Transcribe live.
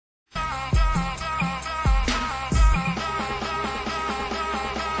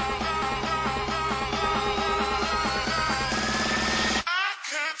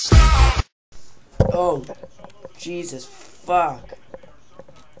Oh, Jesus, fuck.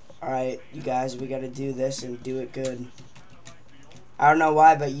 Alright, you guys, we gotta do this and do it good. I don't know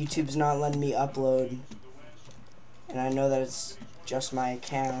why, but YouTube's not letting me upload. And I know that it's just my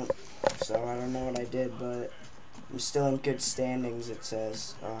account, so I don't know what I did, but I'm still in good standings, it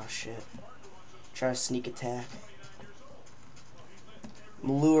says. Oh, shit. Try to sneak attack.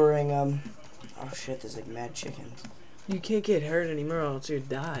 I'm luring them. Oh, shit, there's like mad chickens. You can't get hurt anymore, or else you'll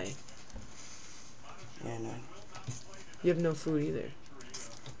die. Yeah, no. You have no food either.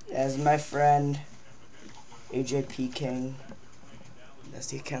 As my friend, AJP King. That's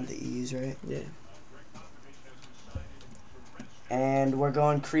the account that you use, right? Yeah. And we're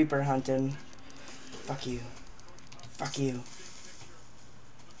going creeper hunting. Fuck you. Fuck you.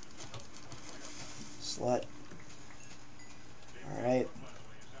 Slut. Alright.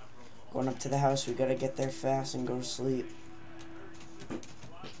 Going up to the house. We gotta get there fast and go to sleep.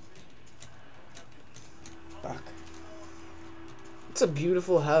 Fuck. It's a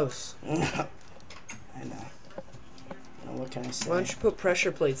beautiful house. I know. What can I say? Why don't you put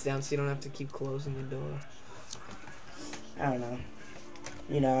pressure plates down so you don't have to keep closing the door? I don't know.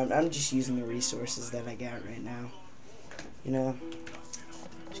 You know, I'm just using the resources that I got right now. You know?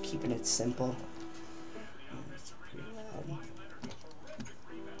 Just keeping it simple. It's pretty loud.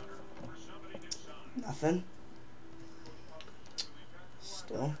 Nothing?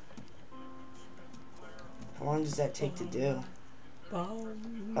 Still? How long does that take to do?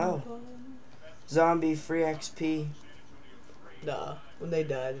 Oh. Zombie free XP. Nah, when they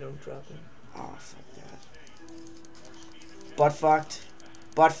die, they don't drop it. Oh, fuck that. Butt fucked.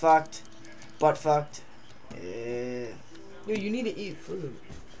 Butt fucked. Butt fucked. Yeah. Dude, you need to eat food.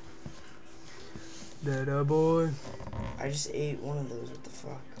 Dada boy. I just ate one of those. What the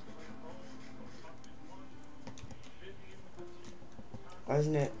fuck? Why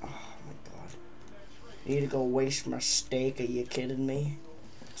isn't it? Oh my god. I need to go waste my steak. Are you kidding me?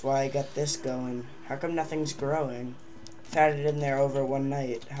 That's why I got this going. How come nothing's growing? I've had it in there over one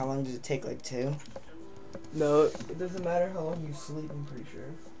night. How long does it take? Like 2? No, it doesn't matter how long you sleep, I'm pretty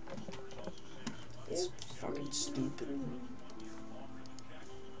sure. It's fucking stupid.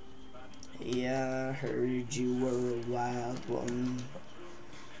 Yeah, I heard you were a wild one.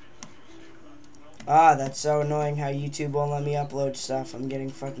 Ah, that's so annoying how YouTube won't let me upload stuff. I'm getting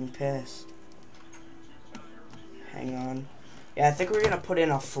fucking pissed. Hang on. Yeah, I think we're gonna put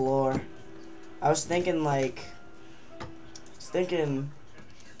in a floor. I was thinking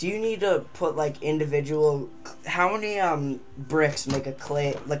do you need to put like individual, how many bricks make a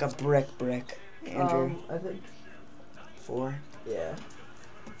clay, like a brick, Andrew? I think 4? yeah.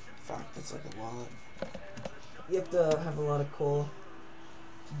 Fuck, that's like a lot. You have to have a lot of coal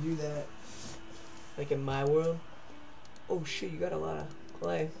to do that. Like in my world. Oh shit, you got a lot of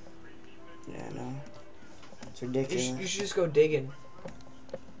clay. Yeah, I know. It's ridiculous. You should just go digging.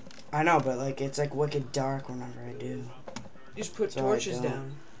 I know, but like it's like wicked dark whenever I do. Just put So torches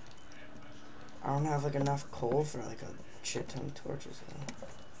down. I don't have like enough coal for like a shit ton of torches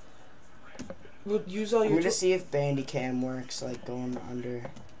though. We'll use all I'm your gonna see if Bandicam works, like going under,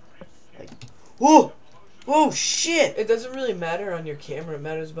 like, whoa, whoa, shit! It doesn't really matter on your camera. It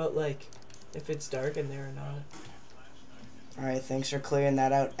matters about like if it's dark in there or not. Alright, thanks for clearing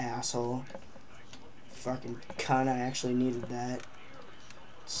that out, asshole. Fucking cunt, I actually needed that.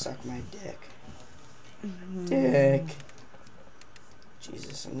 Suck my dick. Dick.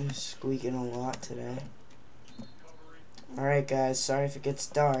 Jesus, I'm just squeaking a lot today. Alright guys, sorry if it gets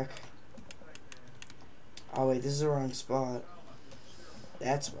dark. Oh wait, this is the wrong spot.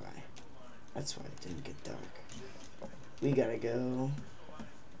 That's why. That's why it didn't get dark. We gotta go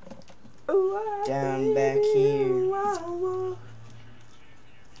down back here.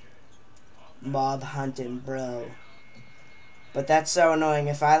 Mob hunting, bro. But that's so annoying.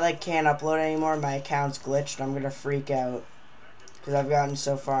 If I like can't upload anymore, my account's glitched. I'm gonna freak out. Because I've gotten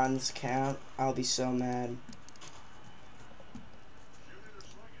so far on this account. I'll be so mad.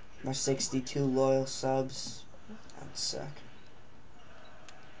 My 62 loyal subs. That would suck.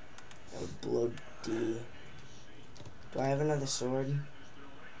 That would blow D. Do I have another sword?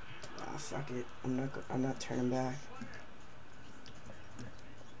 Ah, fuck it. I'm not turning back.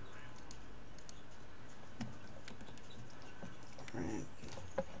 Alright.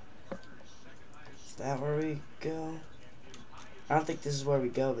 Is that where we go? I don't think this is where we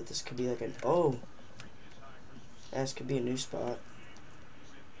go, but this could be like an... Oh! This could be a new spot.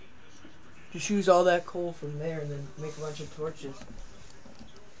 Just use all that coal from there and then make a bunch of torches.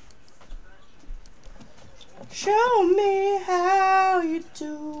 Show me how you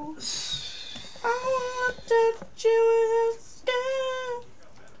do. I wanna touch you with a skin.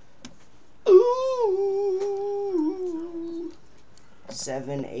 Ooh.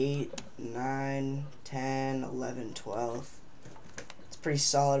 7, 8, 9, 10, 11, 12. It's a pretty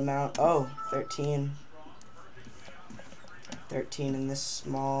solid amount. Oh, 13. 13 in this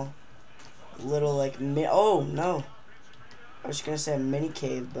small little like oh no. I was gonna say a mini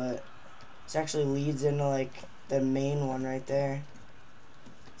cave, but this actually leads into like the main one right there.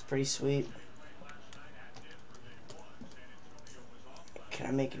 It's pretty sweet. Can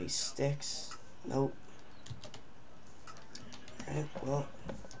I make any sticks? Nope. Alright, well,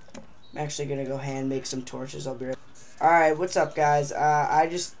 I'm actually gonna go hand make some torches. I'll be right. Alright, what's up, guys? I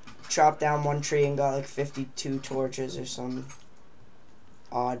just chopped down one tree and got like 52 torches or some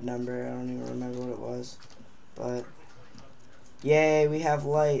odd number. I don't even remember what it was. But, yay, we have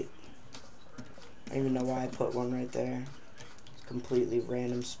light. I don't even know why I put one right there. It's a completely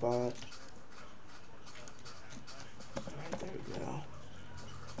random spot. Alright, there we go.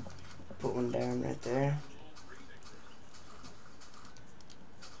 Put one down right there.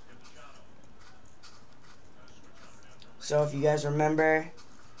 So if you guys remember,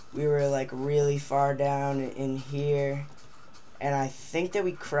 we were like really far down in here, and I think that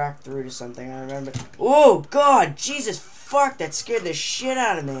we cracked through to something. I remember. Oh God, Jesus, fuck! That scared the shit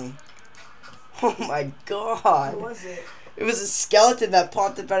out of me. Oh my God. What was it? It was a skeleton that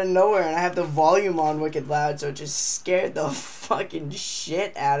popped up out of nowhere, and I have the volume on wicked loud, so it just scared the fucking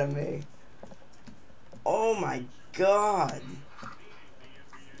shit out of me. Oh my God.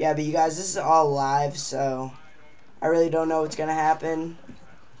 Yeah, but you guys, this is all live, so I really don't know what's gonna happen.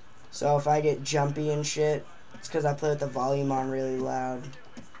 So if I get jumpy and shit, it's because I play with the volume on really loud.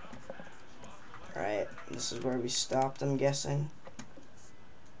 Alright, this is where we stopped, I'm guessing.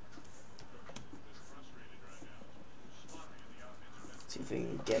 See if we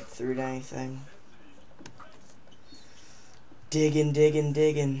can get through to anything. Digging, digging,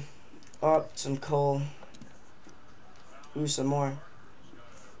 digging. Oh, some coal. Ooh, some more.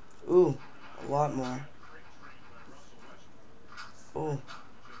 Ooh, a lot more. Ooh.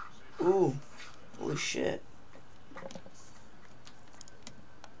 Ooh. Holy shit.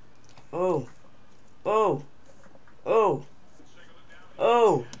 Oh. Oh. Oh.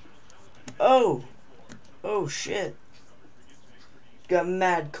 Oh. Oh. Oh, shit. Got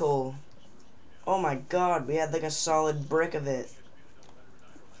mad coal. Oh my God, we had like a solid brick of it.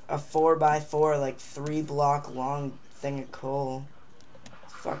 A 4x4, like 3-block long thing of coal.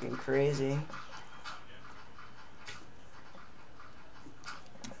 It's fucking crazy.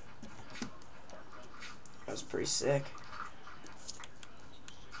 That was pretty sick.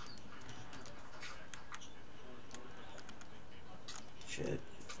 Shit.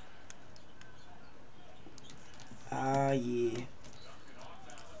 Ah, yeah.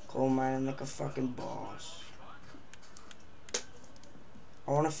 Coal mining like a fucking boss.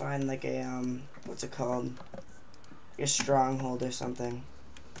 I want to find like a, what's it called? Like a stronghold or something.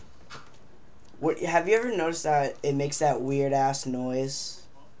 What, have you ever noticed that it makes that weird ass noise?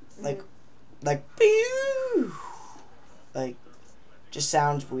 Like, pew! Like, just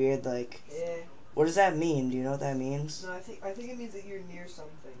sounds weird, like. Yeah. What does that mean? Do you know what that means? No, I think it means that you're near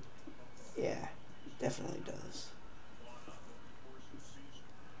something. Yeah, definitely does.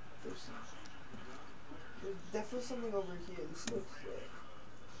 There's definitely something over here. This looks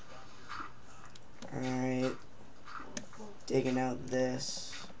like. Alright. Digging out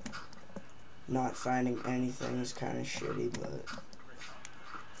this. Not finding anything is kind of shitty, but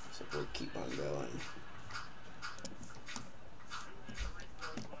so we'll keep on going.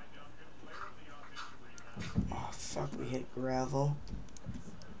 Oh fuck, we hit gravel.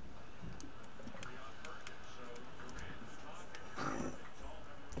 Alright.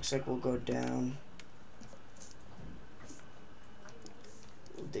 Looks like we'll go down.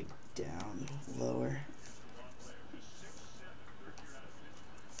 We'll dig down lower.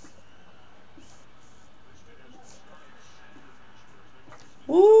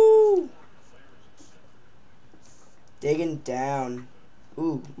 Woo! Digging down.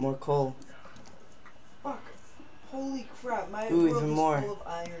 Ooh, more coal. Fuck. Holy crap, my Ooh, world even is more. full of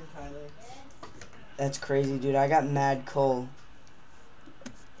iron, Tyler. That's crazy, dude. I got mad coal.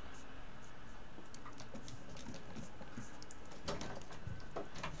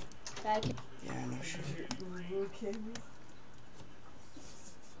 Yeah, no shit. Okay.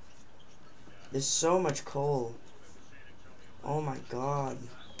 There's so much coal. Oh my God.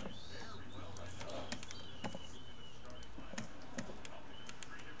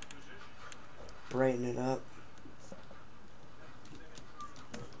 Brighten it up.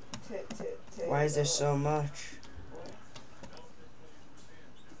 Why is there so much?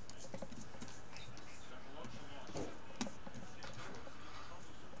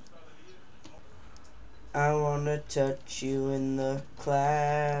 I wanna wanna touch you in the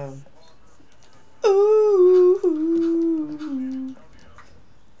cloud. Ooh.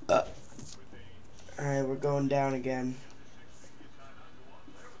 Alright, we're going down again.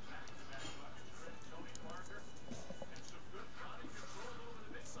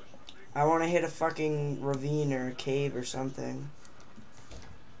 I want to hit a fucking ravine or a cave or something.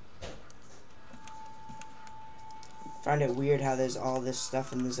 Find it weird how there's all this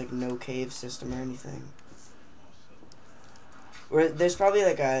stuff and there's like no cave system or anything. There's probably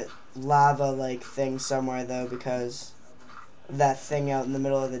like a lava like thing somewhere though, because of that thing out in the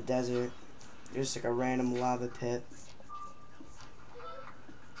middle of the desert. There's like a random lava pit.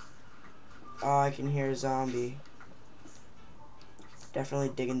 Oh, I can hear a zombie. Definitely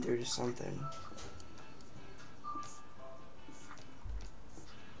digging through to something.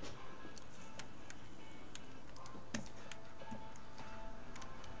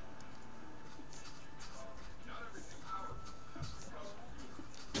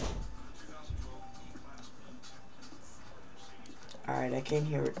 Alright, I can't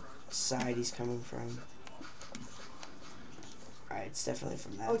hear what side he's coming from. Alright, it's definitely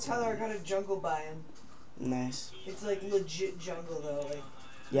from that Oh, Tyler, I side. got a jungle biome. Nice. It's like legit jungle though, like.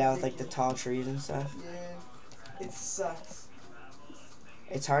 Yeah, with like the tall trees and stuff. Yeah. It sucks.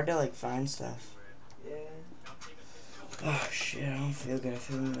 It's hard to like find stuff. Yeah. Oh shit, I don't feel good. I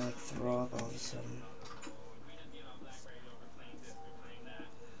feel like throw up all of a sudden.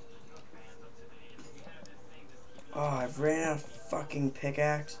 Oh, I've ran out of fucking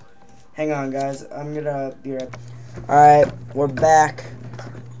pickaxe. Hang on, guys. I'm gonna be right back. Alright, we're back.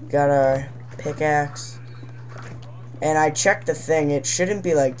 Got our pickaxe. And I checked the thing. It shouldn't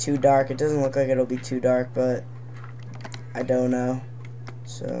be like too dark. It doesn't look like it'll be too dark, but I don't know.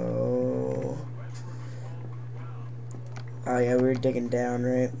 So... Oh yeah, we were digging down,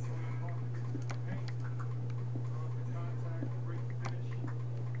 right?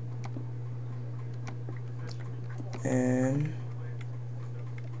 And...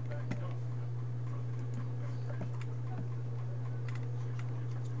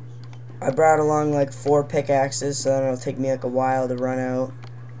 I brought along like 4 pickaxes, so then it'll take me like a while to run out.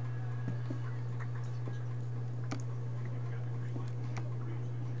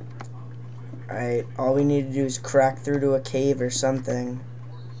 Alright, all we need to do is crack through to a cave or something.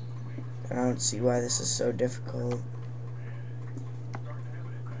 I don't see why this is so difficult.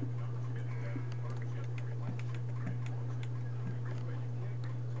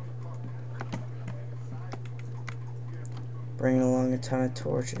 Bringing along a ton of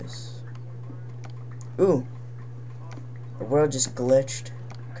torches. Ooh! The world just glitched.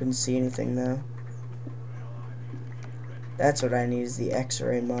 Couldn't see anything though. That's what I need, is the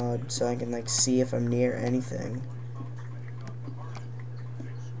X-ray mod, so I can like see if I'm near anything.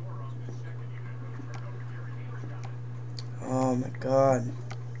 Oh my god.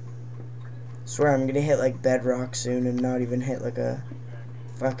 Swear I'm gonna hit like bedrock soon and not even hit like a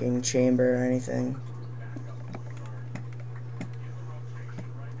fucking chamber or anything.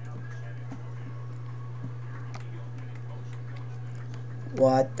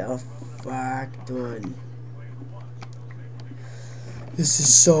 What the fuck, dude? This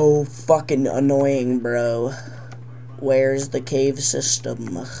is so fucking annoying, bro. Where's the cave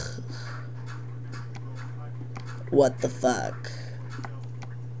system? What the fuck?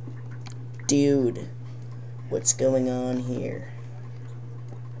 Dude, what's going on here?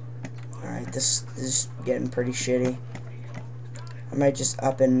 Alright, this is getting pretty shitty. I might just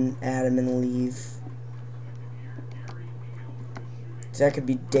up and add him and leave. Because I could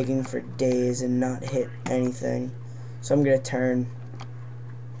be digging for days and not hit anything. So I'm gonna turn.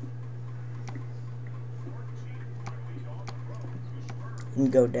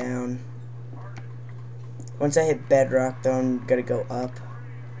 And go down. Once I hit bedrock though, I'm gonna go up.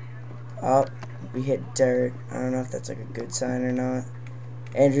 Up. We hit dirt. I don't know if that's like a good sign or not.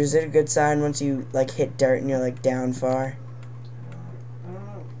 Andrew, is it a good sign once you like hit dirt and you're like down far? I don't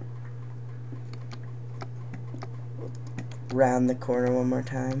know. Round the corner one more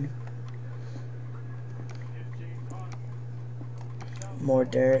time. More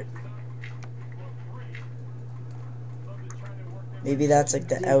dirt. Maybe that's like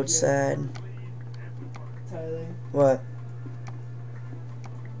the outside. Tyler, What?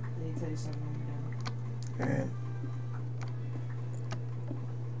 let me tell you something. Alright.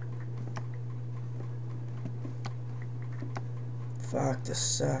 Fuck, this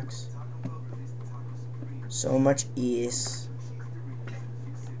sucks. So much ease.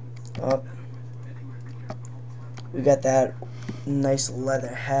 Oh. We got that nice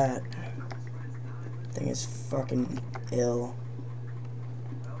leather hat. Thing is fucking ill.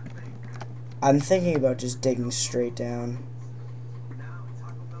 I'm thinking about just digging straight down.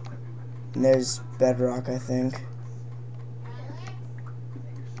 And there's bedrock, I think.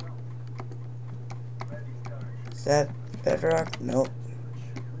 Is that bedrock? Nope.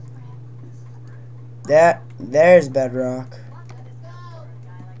 There's bedrock.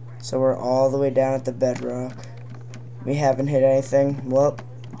 So we're all the way down at the bedrock. We haven't hit anything. Well,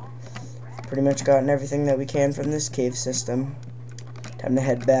 pretty much gotten everything that we can from this cave system. Time to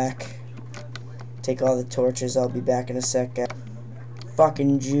head back. Take all the torches. I'll be back in a sec.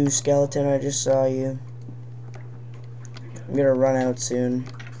 Fucking Jew skeleton, I just saw you. I'm gonna run out soon.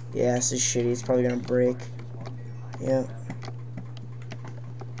 Yeah, this is shitty. It's probably gonna break. Yep.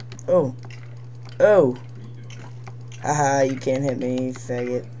 Oh. Oh. Haha, you can't hit me,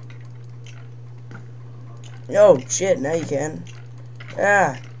 faggot. Oh, shit, now you can.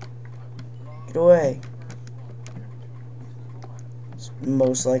 Ah. Get away. It's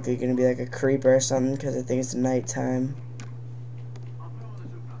most likely gonna be like a creeper or something, because I think it's nighttime.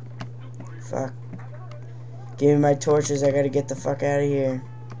 Fuck. Give me my torches, I gotta get the fuck out of here.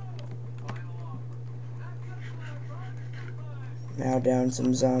 Now down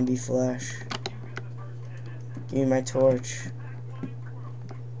some zombie flesh. Give me my torch.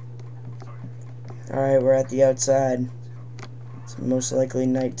 Alright, we're at the outside. It's most likely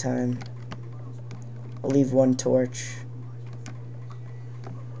nighttime. I'll leave one torch.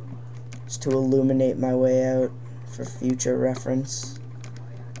 Just to illuminate my way out for future reference.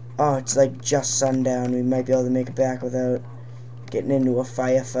 Oh, it's like just sundown. We might be able to make it back without getting into a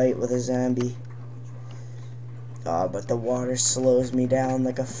firefight with a zombie. Oh, but the water slows me down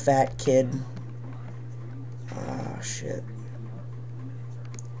like a fat kid. Oh, shit.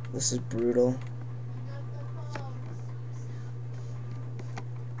 This is brutal.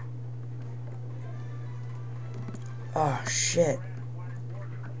 Oh, shit.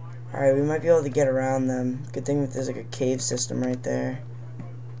 Alright, we might be able to get around them. Good thing that there's like a cave system right there.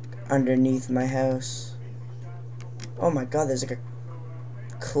 Underneath my house. Oh my god, there's like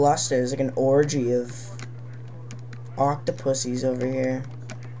a cluster. There's like an orgy of octopuses over here.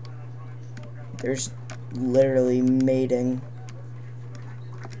 There's literally mating.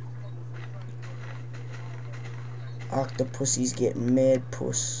 Octopuses get mad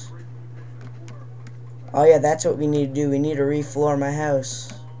puss. Oh yeah, that's what we need to do. We need to refloor my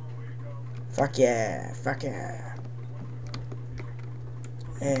house. Fuck yeah. Fuck yeah.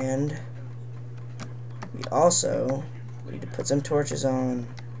 And we also need to put some torches on.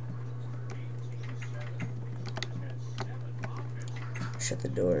 Shut the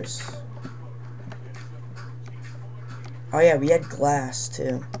doors. Oh yeah, we had glass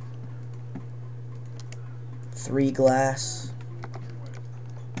too. 3 glass.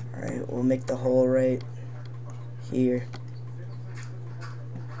 Alright, we'll make the hole right here.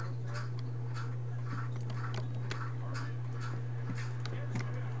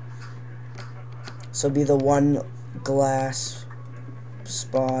 So be the one glass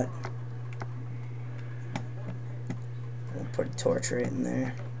spot. We'll put a torch right in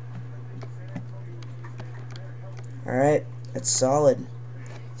there. Alright, that's solid.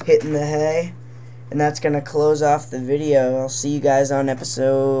 Hitting the hay. And that's going to close off the video. I'll see you guys on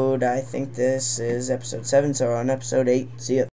episode, I think this is episode 7, so on episode 8. See ya.